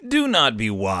Do not be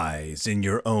wise in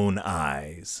your own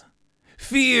eyes.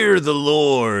 Fear the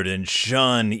Lord and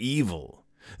shun evil.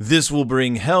 This will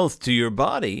bring health to your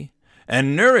body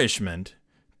and nourishment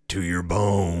to your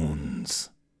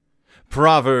bones.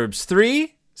 Proverbs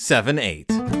 3:7-8.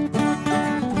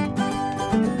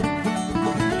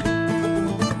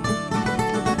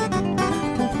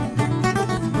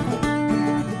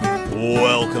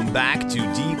 Welcome back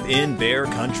to Deep in Bear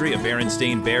Country, a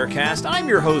Berenstain Bearcast. I'm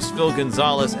your host, Phil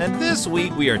Gonzalez, and this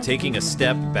week we are taking a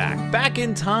step back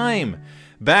in time,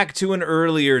 back to an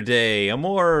earlier day, a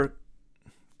more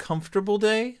comfortable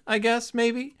day, I guess,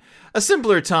 maybe? A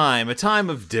simpler time, a time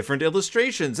of different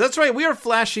illustrations. That's right, we are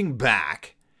flashing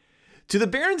back to the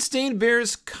Berenstain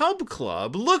Bears Cub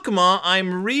Club. Look, Ma,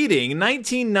 I'm reading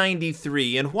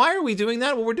 1993, and why are we doing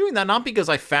that? Well, we're doing that not because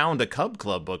I found a Cub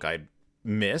Club book I'd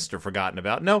missed or forgotten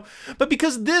about, no, but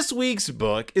because this week's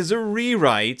book is a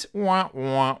rewrite. Wah,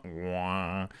 wah,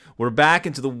 wah. We're back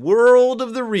into the world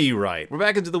of the rewrite. We're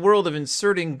back into the world of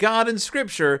inserting God and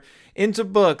Scripture into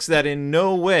books that in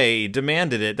no way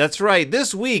demanded it. That's right,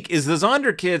 this week is the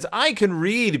Zonder Kids I Can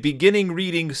Read beginning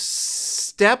reading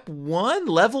Step 1,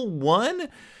 Level 1,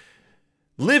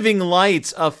 Living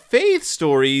Lights, a Faith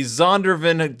Story,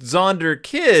 Zonder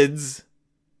Kids.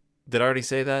 Did I already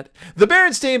say that? The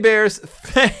Berenstain Bears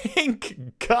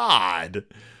thank God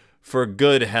for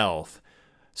good health.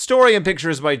 Story and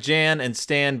pictures by Jan and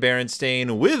Stan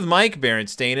Berenstain with Mike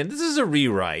Berenstain. And this is a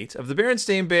rewrite of the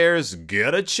Berenstain Bears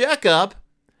Get a Checkup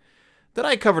that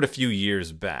I covered a few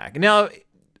years back. Now,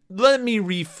 let me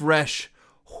refresh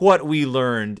what we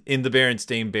learned in the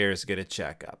Berenstain Bears Get a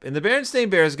Checkup. In the Berenstain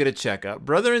Bears Get a Checkup,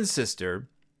 brother and sister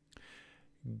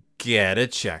get a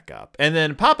checkup. And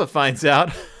then Papa finds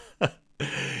out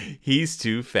he's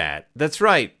too fat. That's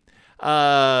right.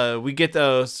 We get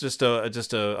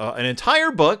an entire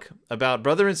book about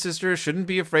brother and sister shouldn't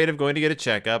be afraid of going to get a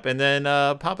checkup, and then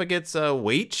Papa gets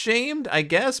weight shamed, I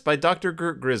guess, by Dr.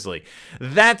 Gert Grizzly.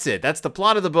 That's it. That's the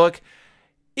plot of the book.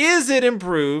 Is it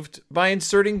improved by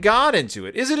inserting God into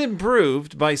it? Is it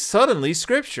improved by suddenly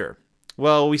Scripture?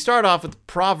 Well, we start off with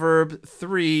Proverbs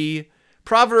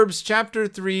chapter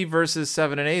 3, verses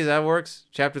 7 and 8. Is that how it works?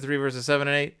 Chapter 3, verses 7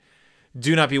 and 8.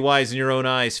 Do not be wise in your own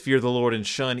eyes. Fear the Lord and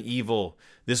shun evil.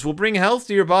 This will bring health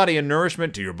to your body and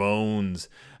nourishment to your bones.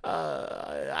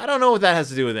 I don't know what that has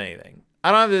to do with anything.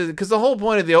 I don't have to, because the whole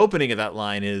point of the opening of that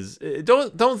line is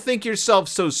don't think yourself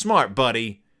so smart,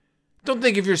 buddy. Don't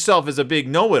think of yourself as a big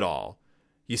know-it-all.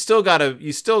 You still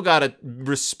gotta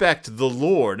respect the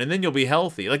Lord, and then you'll be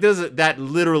healthy. Like that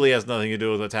literally has nothing to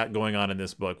do with what's going on in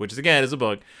this book, which is a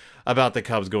book about the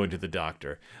Cubs going to the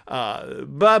doctor.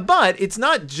 But it's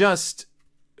not just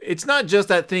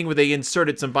that thing where they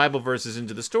inserted some Bible verses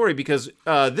into the story, because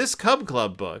this Cub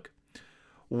Club book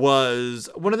was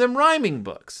one of them rhyming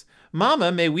books.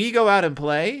 Mama, may we go out and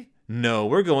play? No,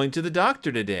 we're going to the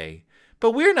doctor today.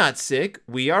 But we're not sick,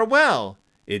 we are well.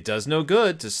 It does no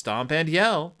good to stomp and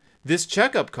yell. This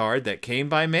checkup card that came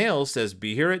by mail says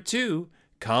be here at 2,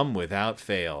 come without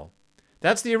fail.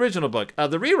 That's the original book.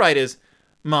 The rewrite is,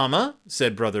 Mama,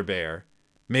 said Brother Bear,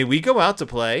 may we go out to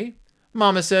play?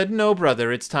 Mama said, no,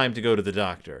 brother, it's time to go to the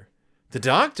doctor. The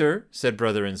doctor, said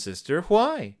brother and sister,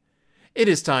 why? It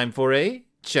is time for a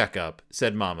checkup,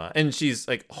 said Mama. And she's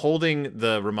like holding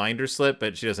the reminder slip,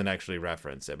 but she doesn't actually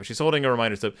reference it. But she's holding a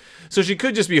reminder slip. So she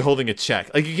could just be holding a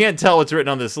check. Like, you can't tell what's written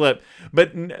on the slip.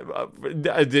 But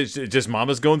just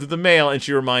Mama's going through the mail, and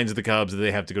she reminds the Cubs that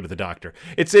they have to go to the doctor.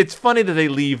 It's funny that they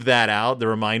leave that out, the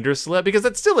reminder slip, because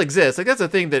that still exists. Like, that's a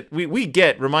thing that we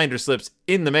get reminder slips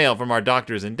in the mail from our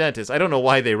doctors and dentists. I don't know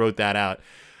why they wrote that out.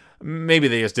 Maybe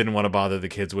they just didn't want to bother the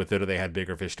kids with it, or they had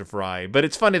bigger fish to fry. But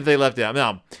it's funny that they left it out.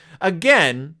 Now,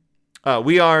 again,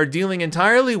 we are dealing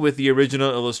entirely with the original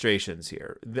illustrations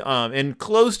here, and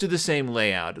close to the same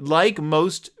layout. Like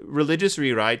most religious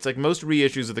rewrites, like most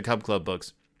reissues of the Cub Club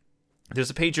books, there's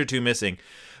a page or two missing,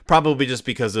 probably just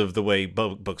because of the way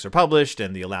books are published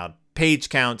and the allowed page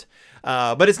count.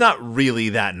 But it's not really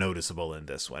that noticeable in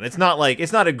this one. It's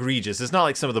not egregious. It's not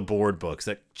like some of the board books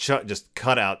that just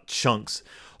cut out chunks,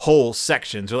 whole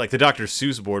sections, or like the Dr.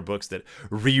 Seuss board books that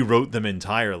rewrote them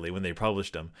entirely when they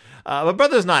published them. But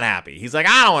Brother's not happy. He's like,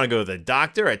 I don't want to go to the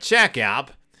doctor, a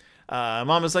checkup.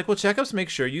 Mama's like, well, checkups make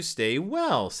sure you stay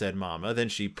well, said Mama. Then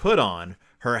she put on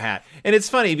her hat. And it's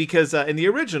funny because in the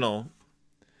original,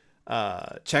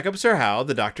 checkups are how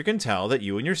the doctor can tell that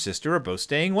you and your sister are both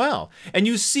staying well. And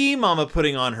you see Mama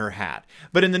putting on her hat.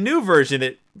 But in the new version,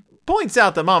 it points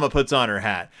out that Mama puts on her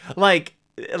hat. Like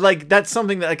that's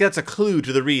something that, like, that's a clue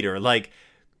to the reader. Like,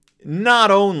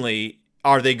 not only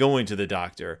are they going to the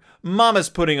doctor, Mama's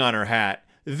putting on her hat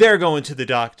they're going to the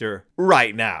doctor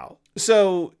right now.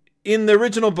 So in the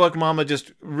original book, Mama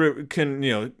just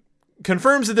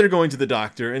confirms that they're going to the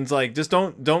doctor and it's like, just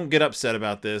don't get upset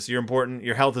about this. You're important.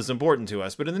 Your health is important to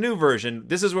us. But in the new version,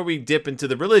 this is where we dip into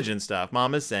the religion stuff.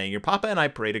 Mama's saying, your papa and I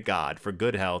pray to God for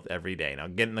good health every day. Now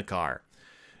get in the car.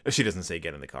 She doesn't say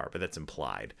get in the car, but that's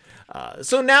implied.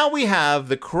 So now we have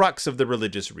the crux of the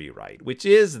religious rewrite, which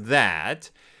is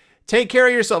that take care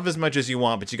of yourself as much as you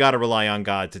want, but you got to rely on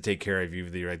God to take care of you,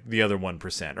 the other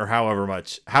 1%, or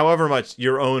however much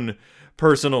your own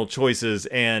personal choices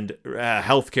and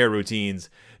healthcare routines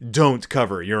don't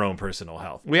cover your own personal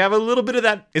health. We have a little bit of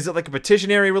that. Is it like a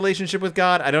petitionary relationship with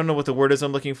God? I don't know what the word is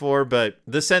I'm looking for, but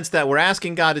the sense that we're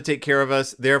asking God to take care of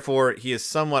us, therefore he is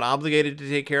somewhat obligated to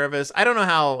take care of us. I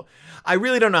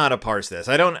really don't know how to parse this.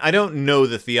 I don't know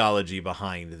the theology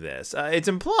behind this. It's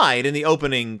implied in the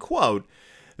opening quote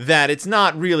that it's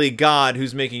not really God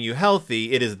who's making you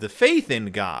healthy. It is the faith in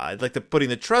God, like putting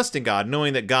the trust in God,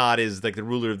 knowing that God is like the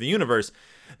ruler of the universe,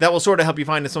 that will sort of help you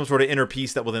find some sort of inner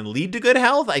peace that will then lead to good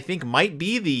health. I think might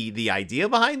be the idea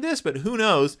behind this, but who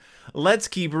knows? Let's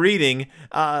keep reading.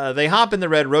 They hop in the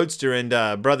red roadster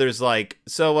and brother's like,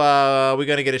 so are we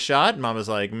going to get a shot? And Mama's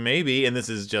like, maybe. And this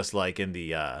is just like in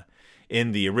the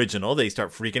original, they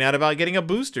start freaking out about getting a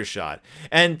booster shot.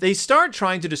 And they start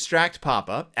trying to distract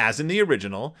Papa, as in the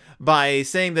original, by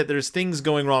saying that there's things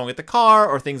going wrong with the car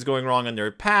or things going wrong on their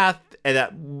path and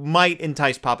that might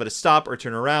entice Papa to stop or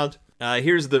turn around.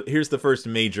 Here's the first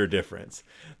major difference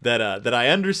that I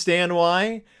understand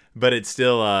why, but it's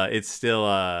still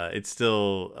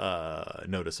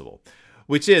noticeable.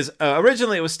 Which is,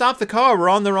 originally it was stop the car, we're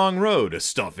on the wrong road.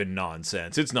 Stuff and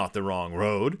nonsense, it's not the wrong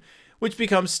road. Which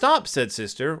becomes stop, said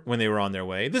Sister, when they were on their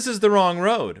way. This is the wrong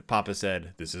road. Papa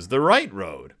said, this is the right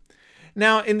road.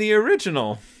 Now, in the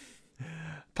original,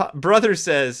 Brother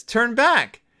says, turn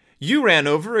back. You ran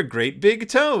over a great big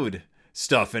toad.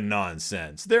 Stuff and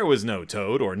nonsense. There was no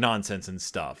toad, or nonsense and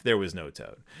stuff. There was no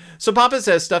toad. So Papa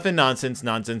says stuff and nonsense,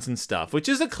 nonsense and stuff, which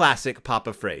is a classic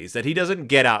Papa phrase that he doesn't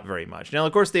get out very much. Now,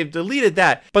 of course, they've deleted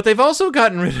that, but they've also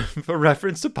gotten rid of a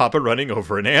reference to Papa running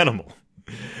over an animal.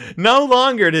 No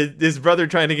longer is brother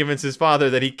trying to convince his father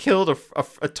that he killed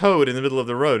a toad in the middle of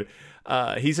the road.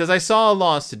 He says, I saw a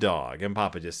lost dog. And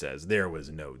Papa just says, there was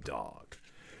no dog.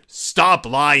 Stop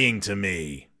lying to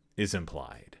me, is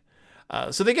implied.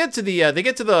 So they get to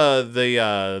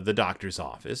the doctor's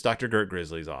office, Dr. Gert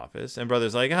Grizzly's office. And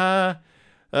brother's like,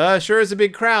 sure is a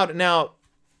big crowd. Now,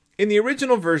 in the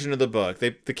original version of the book,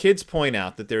 the kids point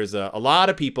out that there's a lot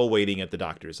of people waiting at the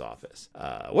doctor's office.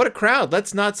 What a crowd.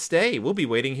 Let's not stay. We'll be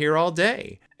waiting here all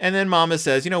day. And then Mama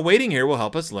says, waiting here will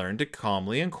help us learn to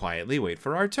calmly and quietly wait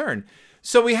for our turn.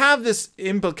 So we have this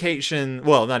implication,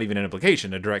 well, not even an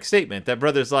implication, a direct statement that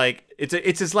brother's like,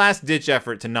 it's his last ditch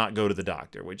effort to not go to the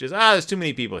doctor, which is, there's too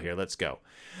many people here. Let's go.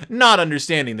 Not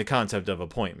understanding the concept of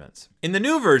appointments. In the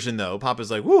new version, though, Papa's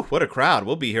like, whoo, what a crowd.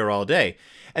 We'll be here all day.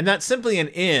 And that's simply an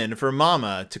in for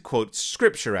Mama to quote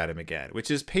scripture at him again, which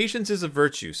is, patience is a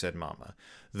virtue, said Mama.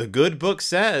 The good book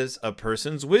says a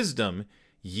person's wisdom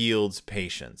yields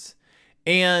patience.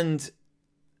 And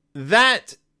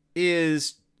that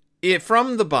is it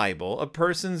from the Bible. A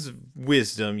person's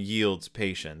wisdom yields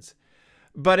patience.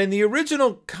 But in the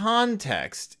original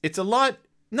context, it's a lot,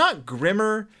 not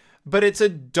grimmer, but it's a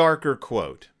darker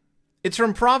quote. It's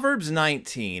from Proverbs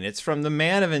 19. It's from the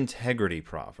man of integrity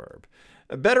proverb.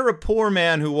 Better a poor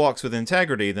man who walks with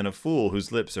integrity than a fool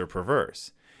whose lips are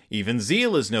perverse. Even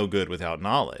zeal is no good without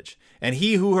knowledge, and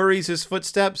he who hurries his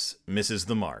footsteps misses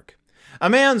the mark. A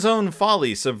man's own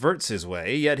folly subverts his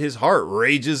way, yet his heart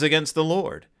rages against the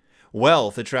Lord.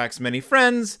 Wealth attracts many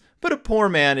friends, but a poor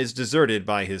man is deserted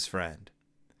by his friend.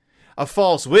 A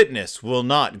false witness will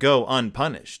not go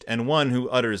unpunished, and one who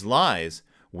utters lies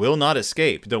will not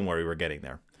escape. Don't worry, we're getting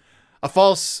there. A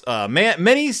false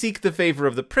many seek the favor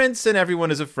of the prince, and everyone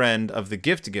is a friend of the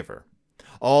gift giver.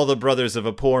 All the brothers of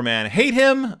a poor man hate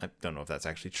him. I don't know if that's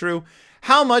actually true.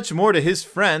 How much more do his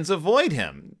friends avoid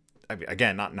him?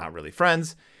 Again, not really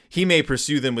friends. He may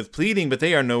pursue them with pleading, but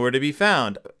they are nowhere to be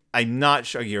found. I'm not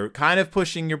sure. You're kind of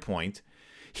pushing your point.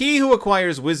 He who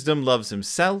acquires wisdom loves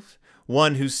himself.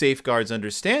 One who safeguards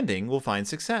understanding will find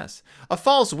success. A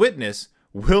false witness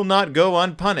will not go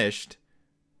unpunished,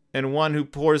 and one who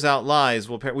pours out lies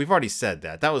will perish. We've already said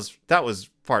that. That was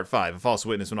part 5. A false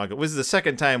witness will not go. This is the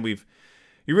second time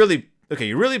you're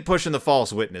really pushing the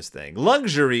false witness thing.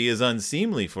 Luxury is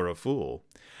unseemly for a fool.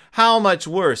 How much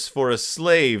worse for a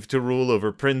slave to rule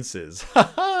over princes.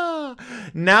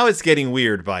 Now it's getting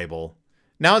weird, Bible.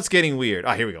 Now it's getting weird.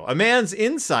 Here we go. A man's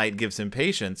insight gives him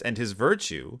patience, and his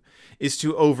virtue is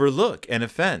to overlook an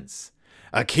offense.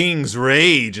 A king's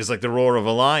rage is like the roar of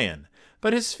a lion,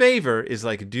 but his favor is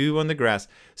like dew on the grass.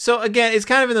 So again, it's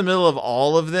kind of in the middle of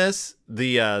all of this,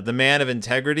 the man of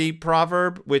integrity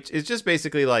proverb, which is just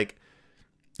basically like,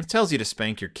 it tells you to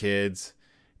spank your kids,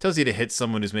 it tells you to hit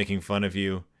someone who's making fun of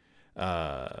you,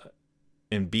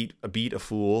 and beat a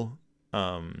fool,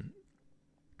 and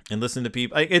listen to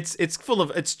people.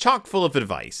 It's chock full of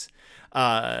advice.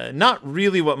 Not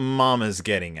really what Mama's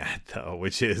getting at though,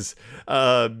 which is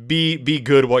be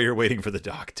good while you're waiting for the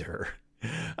doctor.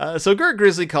 So Gert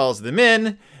Grizzly calls them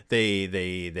in.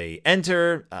 They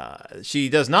enter. She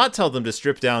does not tell them to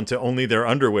strip down to only their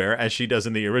underwear as she does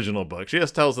in the original book. She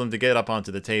just tells them to get up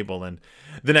onto the table, and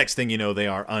the next thing you know, they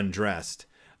are undressed.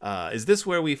 Is this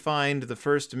where we find the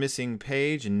first missing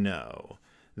page? No,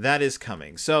 that is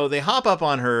coming. So they hop up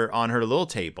on her little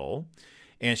table,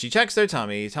 and she checks their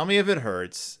tummy. Tell me if it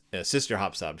hurts. Sister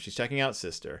hops up. She's checking out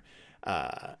Sister,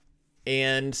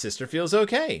 and Sister feels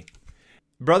okay.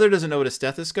 Brother doesn't know what a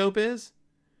stethoscope is,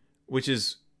 which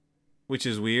is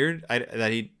weird.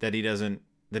 That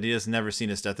he has never seen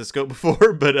a stethoscope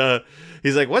before. But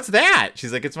he's like, "What's that?"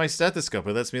 She's like, "It's my stethoscope.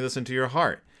 It lets me listen to your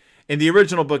heart." In the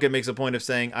original book, it makes a point of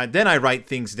saying, then I write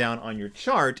things down on your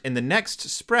chart, and the next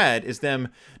spread is them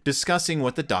discussing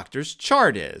what the doctor's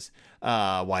chart is.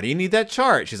 Why do you need that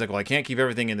chart? She's like, well, I can't keep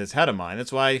everything in this head of mine.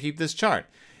 That's why I keep this chart.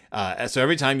 So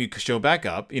every time you show back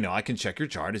up, I can check your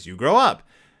chart as you grow up.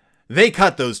 They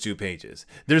cut those 2 pages.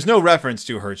 There's no reference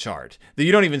to her chart.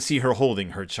 You don't even see her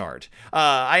holding her chart.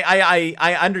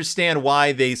 I understand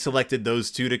why they selected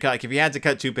those 2 to cut. Like if you had to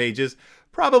cut 2 pages,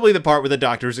 probably the part where the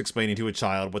doctor is explaining to a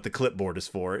child what the clipboard is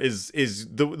for is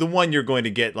the one you're going to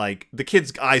get, like, the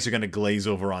kid's eyes are going to glaze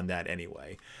over on that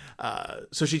anyway.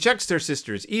 So she checks their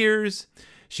sister's ears.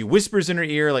 She whispers in her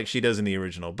ear like she does in the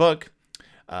original book.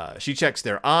 She checks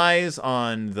their eyes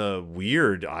on the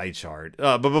weird eye chart.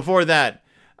 But before that,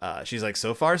 she's like,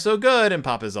 so far so good. And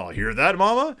Papa's all, hear that,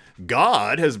 Mama?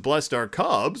 God has blessed our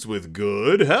cubs with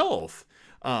good health.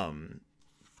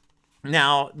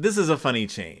 Now, this is a funny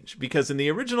change, because in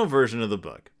the original version of the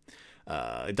book,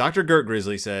 Dr. Gert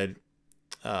Grizzly said,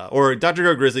 or Dr.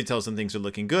 Gert Grizzly tells them things are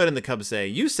looking good, and the cubs say,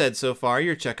 you said so far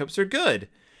your checkups are good.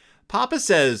 Papa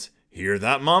says, hear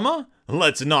that, Mama?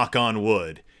 Let's knock on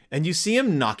wood. And you see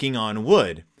him knocking on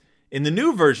wood. In the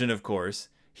new version, of course,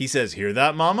 he says, hear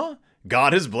that, Mama?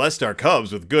 God has blessed our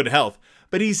cubs with good health.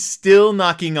 But he's still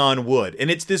knocking on wood. And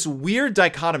it's this weird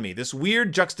dichotomy, this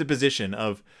weird juxtaposition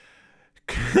of,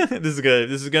 this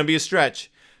is gonna be a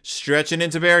stretching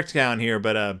into Beartown here,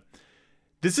 but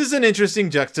this is an interesting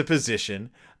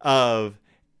juxtaposition of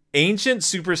ancient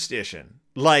superstition,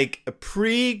 like a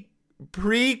pre-Christian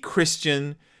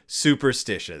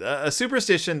superstition, a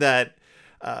superstition that,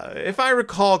 if I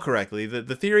recall correctly,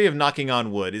 the theory of knocking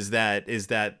on wood is that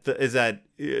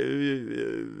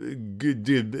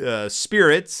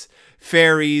spirits,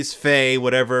 fairies, fae,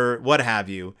 what have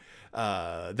you,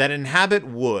 that inhabit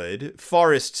wood,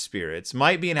 forest spirits,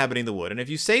 might be inhabiting the wood. And if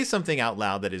you say something out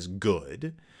loud that is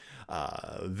good,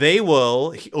 they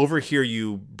will overhear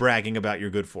you bragging about your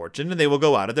good fortune, and they will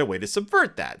go out of their way to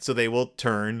subvert that. So they will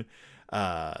turn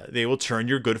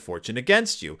your good fortune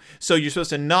against you. So you're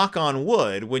supposed to knock on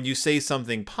wood when you say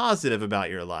something positive about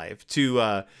your life.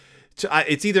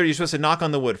 It's either you're supposed to knock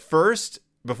on the wood first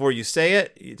before you say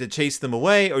it to chase them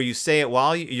away, or you say it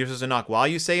while you're supposed to knock while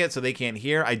you say it so they can't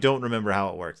hear. I don't remember how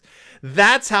it works.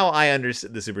 That's how I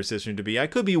understood the superstition to be. I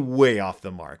could be way off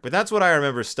the mark, but that's what I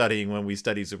remember studying when we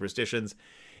studied superstitions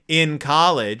in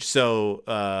college. So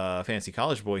fancy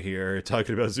college boy here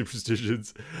talking about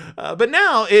superstitions. But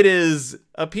now it is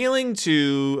appealing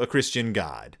to a Christian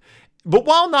God. But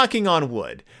while knocking on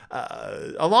wood,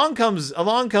 along comes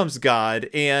God,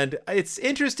 and it's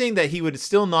interesting that he would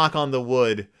still knock on the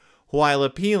wood while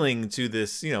appealing to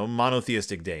this,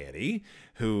 monotheistic deity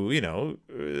who,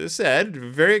 said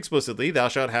very explicitly, thou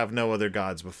shalt have no other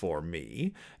gods before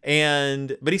me.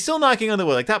 But he's still knocking on the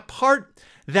wood. Like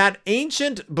that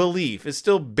ancient belief is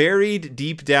still buried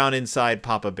deep down inside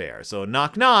Papa Bear. So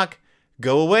knock, knock,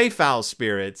 go away, foul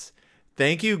spirits.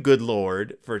 Thank you, good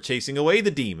Lord, for chasing away the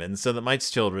demons so that my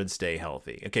children stay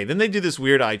healthy. Okay, then they do this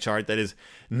weird eye chart that is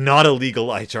not a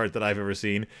legal eye chart that I've ever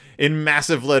seen. In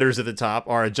massive letters at the top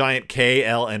are a giant K,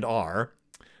 L, and R,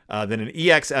 then an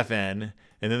EXFN,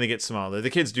 and then they get smaller. The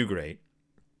kids do great.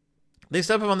 They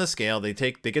step up on the scale. They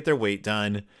get their weight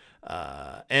done.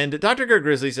 And Dr. Gert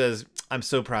Grizzly says, I'm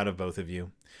so proud of both of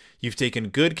you. You've taken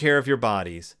good care of your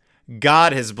bodies.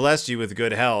 God has blessed you with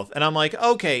good health. And I'm like,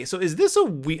 okay, so is this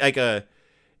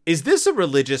a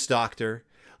religious doctor?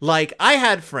 Like, I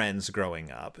had friends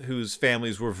growing up whose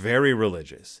families were very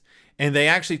religious. And they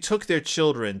actually took their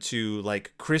children to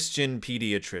like Christian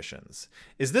pediatricians.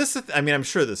 Is this, I mean, I'm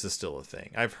sure this is still a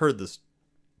thing. I've heard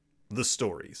the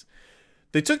stories.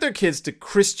 They took their kids to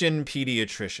Christian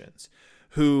pediatricians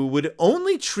who would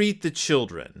only treat the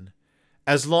children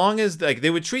as long as, like,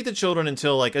 they would treat the children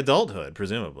until like adulthood,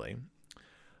 presumably,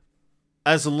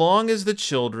 as long as the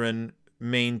children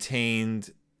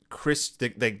maintained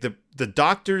the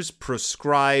doctor's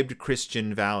prescribed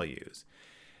Christian values.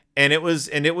 And it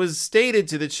was stated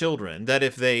to the children that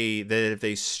if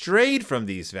they strayed from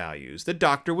these values, the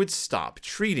doctor would stop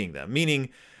treating them. Meaning,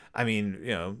 I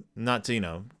mean, not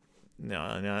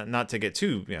to get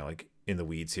too, like in the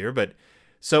weeds here, but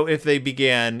so if they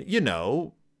began,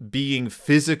 being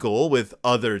physical with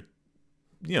other,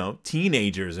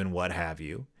 teenagers and what have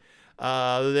you,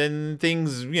 then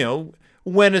things,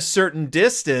 went a certain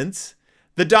distance,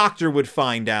 the doctor would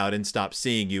find out and stop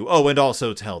seeing you. Oh, and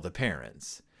also tell the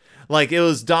parents. Like, it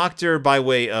was doctor by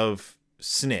way of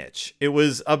snitch. It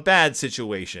was a bad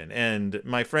situation. And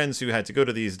my friends who had to go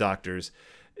to these doctors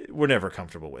were never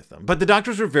comfortable with them. But the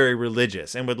doctors were very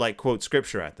religious and would like quote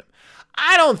scripture at them.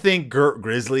 I don't think Gert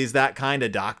Grizzly's that kind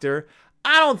of doctor.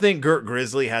 I don't think Gert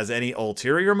Grizzly has any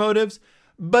ulterior motives.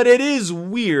 But it is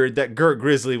weird that Gert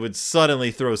Grizzly would suddenly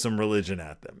throw some religion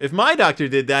at them. If my doctor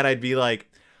did that, I'd be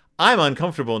like, I'm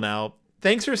uncomfortable now.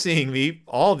 Thanks for seeing me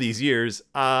all these years.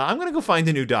 I'm going to go find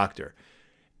a new doctor.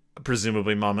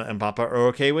 Presumably Mama and Papa are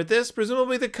okay with this.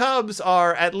 Presumably the Cubs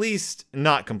are at least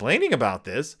not complaining about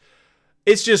this.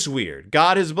 It's just weird.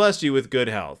 God has blessed you with good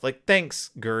health. Like,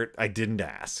 thanks, Gert. I didn't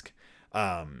ask.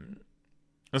 And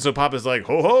so Papa's like,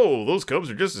 ho ho, those Cubs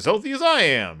are just as healthy as I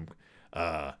am.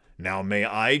 Now may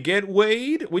I get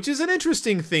weighed? Which is an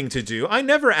interesting thing to do. I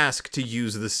never ask to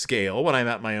use the scale when I'm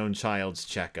at my own child's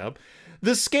checkup.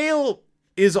 The scale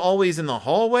is always in the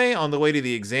hallway on the way to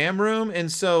the exam room,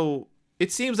 and so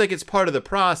it seems like it's part of the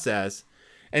process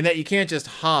and that you can't just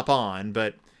hop on,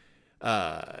 but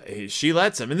she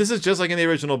lets him. And this is just like in the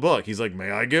original book. He's like, may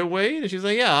I get weighed? And she's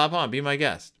like, yeah, hop on, be my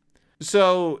guest.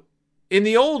 So in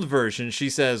the old version, she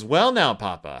says, well now,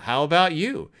 Papa, how about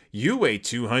you? You weigh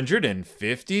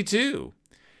 252.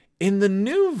 In the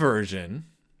new version,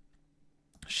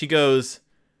 she goes,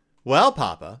 well,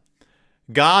 Papa,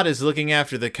 God is looking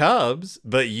after the Cubs,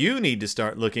 but you need to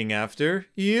start looking after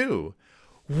you.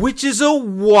 Which is a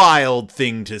wild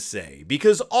thing to say,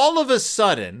 because all of a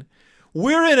sudden,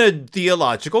 we're in a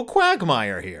theological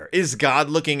quagmire here. Is God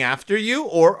looking after you,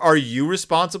 or are you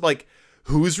responsible? Like,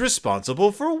 who's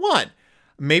responsible for what?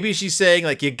 Maybe she's saying,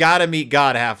 like, you gotta meet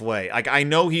God halfway. Like, I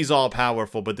know he's all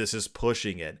powerful, but this is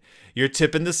pushing it. You're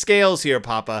tipping the scales here,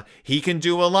 Papa. He can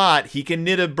do a lot. He can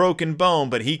knit a broken bone,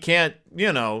 but he can't,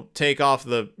 take off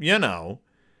the,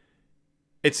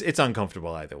 It's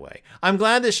uncomfortable either way. I'm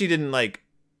glad that she didn't, like,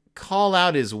 call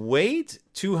out his weight,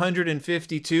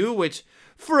 252, which,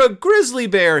 for a grizzly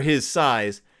bear his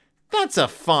size, that's a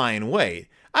fine weight.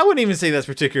 I wouldn't even say that's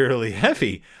particularly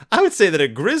heavy. I would say that a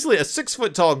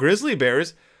 6-foot-tall grizzly bear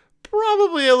is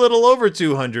probably a little over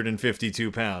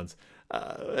 252 pounds.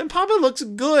 And Papa looks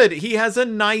good. He has a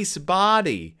nice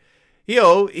body.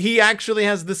 He actually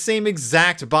has the same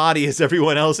exact body as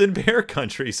everyone else in bear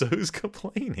country, so who's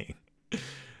complaining?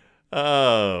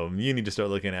 You need to start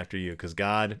looking after you, because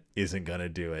God isn't going to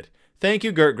do it. Thank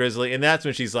you, Gert Grizzly. And that's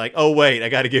when she's like, oh, wait, I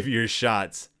got to give you your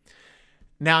shots.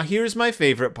 Now, here's my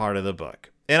favorite part of the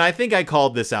book. And I think I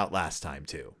called this out last time,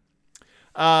 too.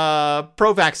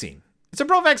 Pro-vaccine. It's a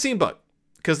pro-vaccine book.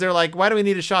 Because they're like, why do we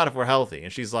need a shot if we're healthy?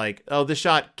 And she's like, oh, the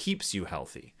shot keeps you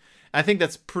healthy. I think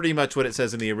that's pretty much what it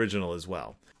says in the original as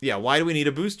well. Yeah, why do we need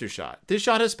a booster shot? This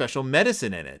shot has special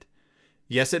medicine in it.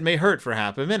 Yes, it may hurt for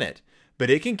half a minute, but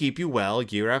it can keep you well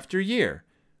year after year.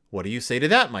 What do you say to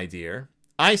that, my dear?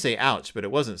 I say ouch, but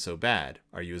it wasn't so bad.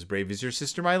 Are you as brave as your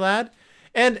sister, my lad?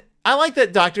 And I like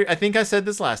that I think I said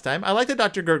this last time, I like that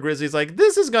Dr. Gert Grizzly's like,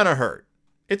 this is gonna hurt.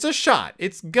 It's a shot.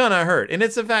 It's gonna hurt. And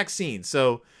it's a vaccine,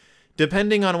 so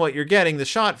depending on what you're getting the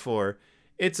shot for,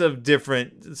 it's of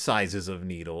different sizes of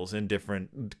needles and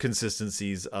different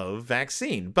consistencies of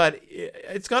vaccine. But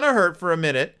it's going to hurt for a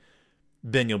minute,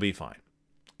 then you'll be fine.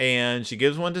 And she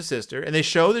gives one to sister, and they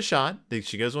show the shot.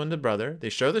 She gives one to brother. They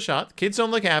show the shot. Kids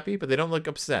don't look happy, but they don't look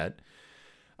upset.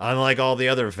 Unlike all the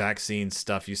other vaccine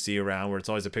stuff you see around where it's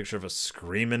always a picture of a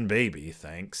screaming baby,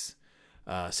 thanks.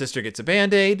 Sister gets a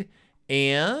Band-Aid,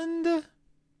 and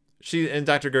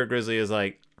Dr. Gert Grizzly is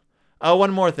like, oh,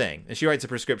 one more thing. And she writes a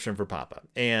prescription for Papa.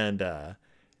 And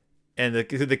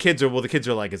the kids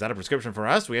are like, is that a prescription for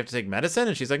us? We have to take medicine?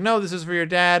 And she's like, no, this is for your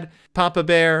dad. Papa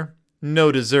Bear,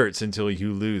 no desserts until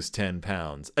you lose 10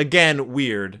 pounds. Again,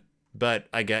 weird, but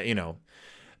I get,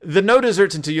 The no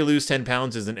desserts until you lose 10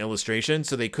 pounds is an illustration,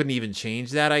 so they couldn't even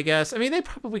change that, I guess. I mean, they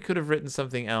probably could have written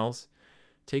something else.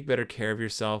 Take better care of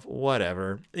yourself,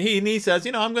 whatever. He says,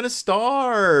 I'm going to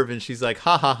starve. And she's like,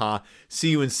 ha ha ha,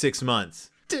 see you in 6 months.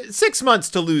 6 months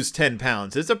to lose 10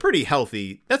 pounds. That's a pretty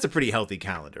healthy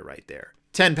calendar right there.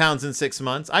 10 pounds in 6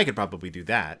 months. I could probably do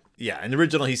that. Yeah, in the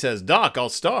original, he says, Doc, I'll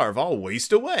starve. I'll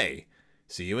waste away.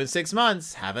 See you in 6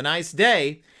 months. Have a nice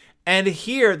day. And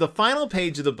here, the final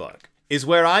page of the book is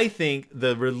where I think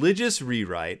the religious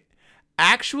rewrite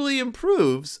actually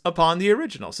improves upon the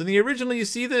original. So in the original, you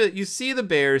see the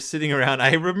bears sitting around.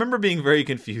 I remember being very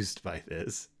confused by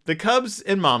this. The cubs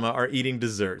and mama are eating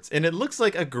desserts, and it looks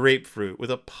like a grapefruit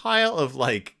with a pile of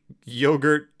like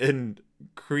yogurt and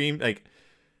cream, like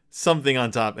something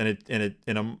on top, and a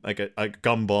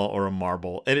gumball or a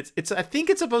marble. And it's I think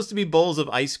it's supposed to be bowls of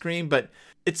ice cream, but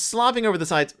it's slopping over the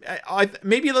sides.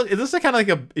 Maybe it looks like kind of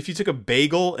like if you took a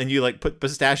bagel and you like put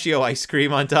pistachio ice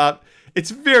cream on top. It's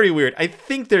very weird. I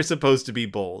think they're supposed to be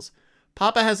bowls.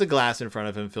 Papa has a glass in front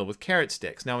of him filled with carrot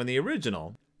sticks. Now in the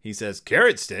original, he says,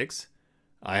 carrot sticks?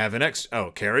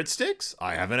 Carrot sticks?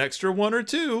 I have an extra 1 or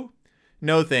 2.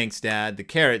 No thanks, Dad. The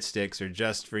carrot sticks are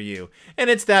just for you. And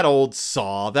it's that old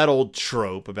that old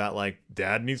trope about like,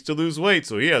 Dad needs to lose weight,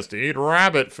 so he has to eat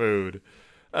rabbit food.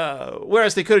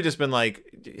 Whereas they could have just been like,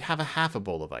 have a half a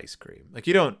bowl of ice cream. Like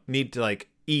you don't need to like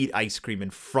eat ice cream in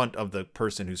front of the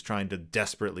person who's trying to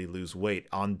desperately lose weight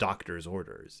on doctor's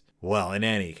orders. Well, in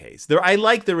any case, I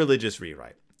like the religious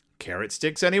rewrite. Carrot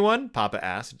sticks, anyone? Papa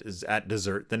asked at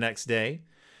dessert the next day.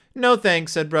 No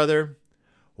thanks, said Brother.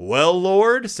 Well,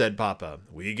 Lord, said Papa,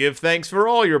 we give thanks for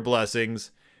all your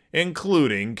blessings,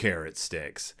 including carrot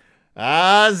sticks.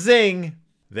 Ah, zing!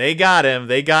 They got him.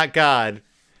 They got God.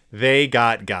 They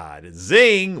got God.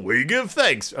 Zing! We give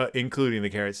thanks, including the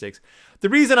carrot sticks. The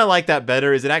reason I like that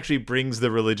better is it actually brings the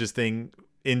religious thing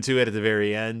into it at the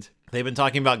very end. They've been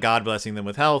talking about God blessing them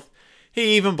with health.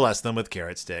 He even blessed them with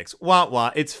carrot sticks. Wah,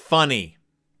 wah. It's funny.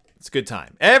 It's a good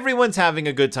time. Everyone's having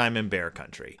a good time in bear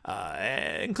country,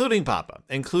 including Papa,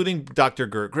 including Dr.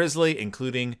 Gert Grizzly,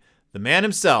 including the man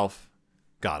himself,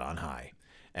 God on high.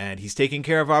 And he's taking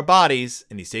care of our bodies,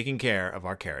 and he's taking care of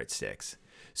our carrot sticks.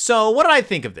 So what did I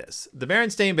think of this? The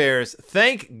Berenstain Bears,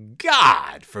 thank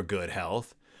God for good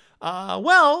health.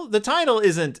 Well, the title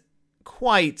isn't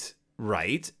quite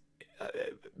right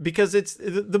because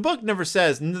the book never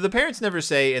says, the parents never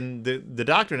say, and the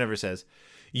doctor never says,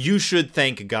 you should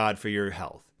thank God for your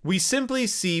health. We simply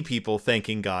see people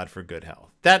thanking God for good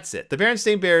health. That's it. The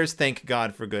Berenstain Bears thank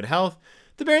God for good health.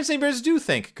 The Berenstain Bears do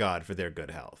thank God for their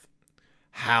good health.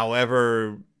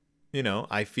 However,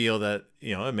 I feel that,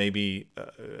 it maybe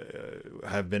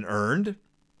have been earned.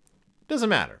 Doesn't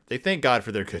matter. They thank God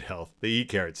for their good health. They eat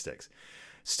carrot sticks.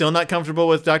 Still not comfortable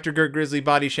with Dr. Gert Grizzly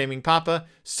body shaming Papa.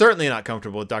 Certainly not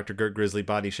comfortable with Dr. Gert Grizzly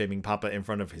body shaming Papa in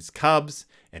front of his cubs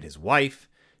and his wife.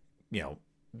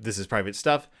 This is private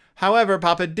stuff. However,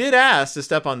 Papa did ask to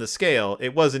step on the scale.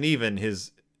 It wasn't even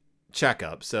his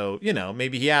checkup. So,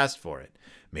 maybe he asked for it.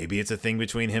 Maybe it's a thing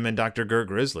between him and Dr. Gert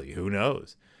Grizzly. Who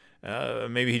knows?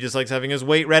 Maybe he just likes having his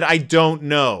weight read. I don't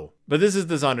know. But this is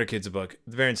the Zonderkids book,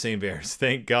 The Berenstain Bears.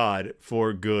 Thank God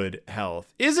for good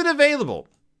health. Is it available?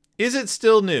 Is it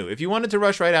still new? If you wanted to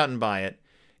rush right out and buy it,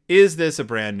 is this a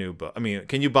brand new book? I mean,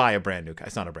 can you buy a brand new?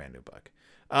 It's not a brand new book.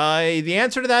 The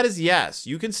answer to that is yes.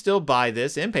 You can still buy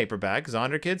this in paperback,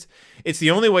 Zonderkids. It's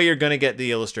the only way you're going to get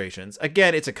the illustrations.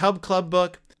 Again, it's a Cub Club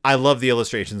book. I love the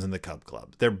illustrations in the Cub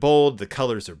Club. They're bold. The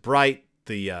colors are bright.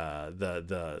 The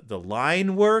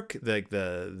line work,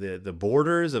 the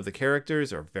borders of the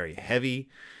characters are very heavy.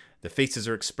 The faces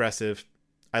are expressive.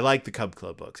 I like the Cub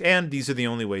Club books, and these are the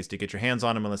only ways to get your hands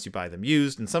on them unless you buy them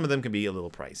used, and some of them can be a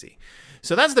little pricey.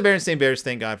 So that's the Berenstain Bears,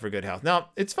 thank God for good health.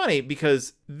 Now, it's funny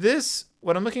because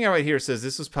what I'm looking at right here says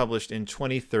this was published in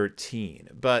 2013,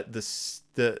 but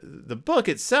the book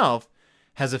itself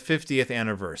has a 50th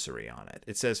anniversary on it.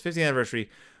 It says 50th anniversary,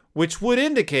 which would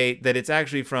indicate that it's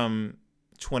actually from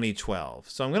 2012.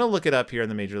 So I'm going to look it up here on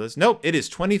the major list. Nope, it is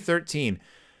 2013.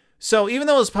 So even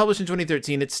though it was published in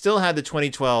 2013, it still had the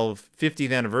 2012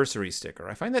 50th anniversary sticker.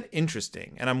 I find that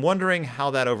interesting, and I'm wondering how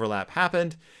that overlap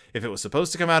happened. If it was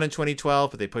supposed to come out in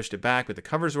 2012, but they pushed it back, but the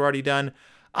covers were already done.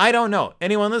 I don't know.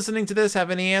 Anyone listening to this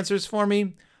have any answers for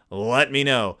me? Let me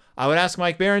know. I would ask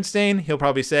Mike Berenstain. He'll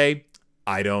probably say,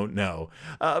 I don't know.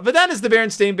 But that is the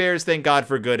Berenstain Bears, Thank God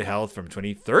for Good Health from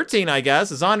 2013, I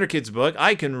guess. A Zonderkids book.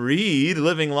 I can read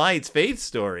Living Light's faith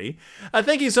story.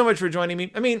 Thank you so much for joining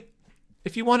me. I mean,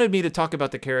 if you wanted me to talk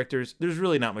about the characters, there's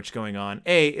really not much going on.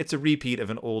 It's a repeat of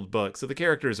an old book, so the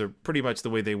characters are pretty much the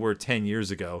way they were 10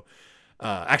 years ago.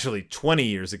 Actually 20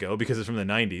 years ago, because it's from the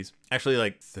 90s. Actually,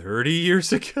 like 30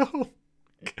 years ago,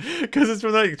 because it's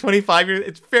from like 25 years.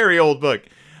 It's a very old book,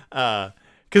 because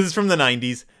it's from the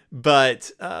 90s.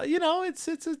 But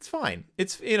it's fine.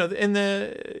 It's in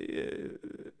the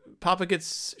Papa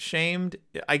gets shamed,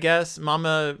 I guess.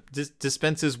 Mama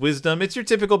dispenses wisdom. It's your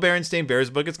typical Berenstain Bears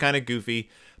book. It's kind of goofy.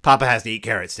 Papa has to eat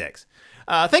carrot sticks.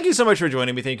 Thank you so much for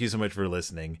joining me. Thank you so much for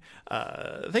listening.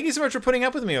 Thank you so much for putting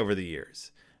up with me over the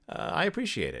years. I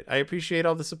appreciate it. I appreciate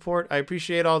all the support. I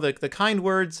appreciate all the kind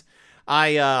words.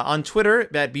 I on Twitter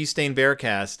at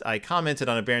BStainBearcast, I commented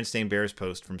on a Berenstain Bears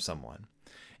post from someone.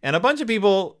 And a bunch of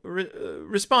people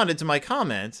responded to my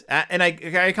comment, and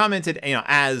I commented,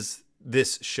 as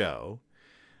this show,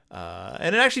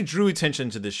 and it actually drew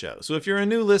attention to the show. So if you're a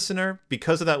new listener,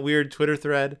 because of that weird Twitter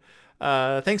thread,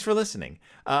 thanks for listening.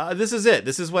 This is it.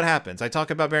 This is what happens. I talk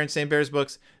about Berenstain Bears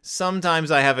books. Sometimes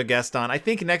I have a guest on. I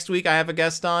think next week I have a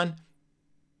guest on.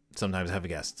 Sometimes I have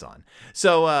guests on.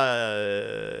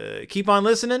 So keep on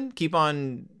listening. Keep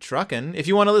on trucking. If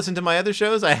you want to listen to my other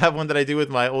shows, I have one that I do with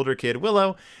my older kid,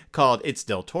 Willow, called It's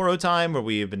Del Toro Time, where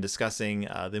we have been discussing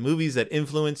the movies that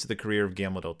influenced the career of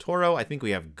Guillermo del Toro. I think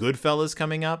we have Goodfellas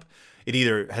coming up. It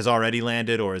either has already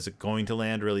landed or is going to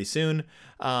land really soon.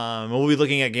 We'll be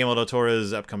looking at Guillermo del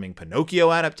Toro's upcoming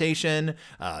Pinocchio adaptation,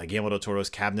 Guillermo del Toro's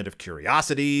Cabinet of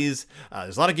Curiosities.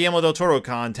 There's a lot of Guillermo del Toro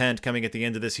content coming at the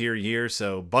end of this year,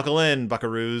 so buckle in,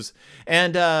 buckaroos.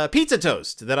 And Pizza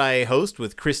Toast that I host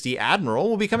with Christy Admiral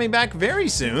will be coming back very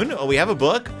soon. We have a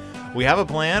book. We have a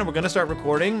plan. We're going to start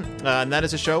recording, and that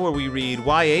is a show where we read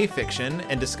YA fiction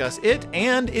and discuss it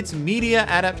and its media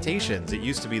adaptations. It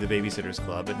used to be the Babysitter's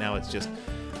Club, but now it's just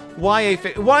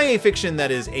YA fiction that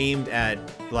is aimed at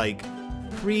like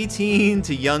preteen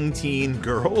to young teen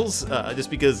girls, just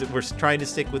because we're trying to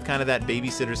stick with kind of that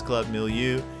Babysitter's Club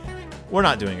milieu. We're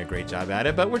not doing a great job at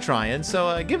it, but we're trying,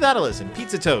 so give that a listen.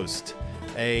 Pizza Toast,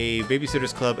 a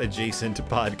Babysitter's Club adjacent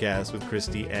podcast with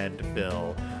Christy and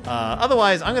Phil.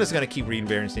 Otherwise, I'm just going to keep reading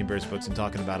Berenstain Bears books and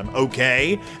talking about them,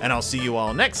 okay? And I'll see you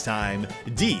all next time,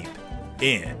 deep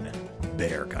in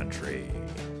Bear Country.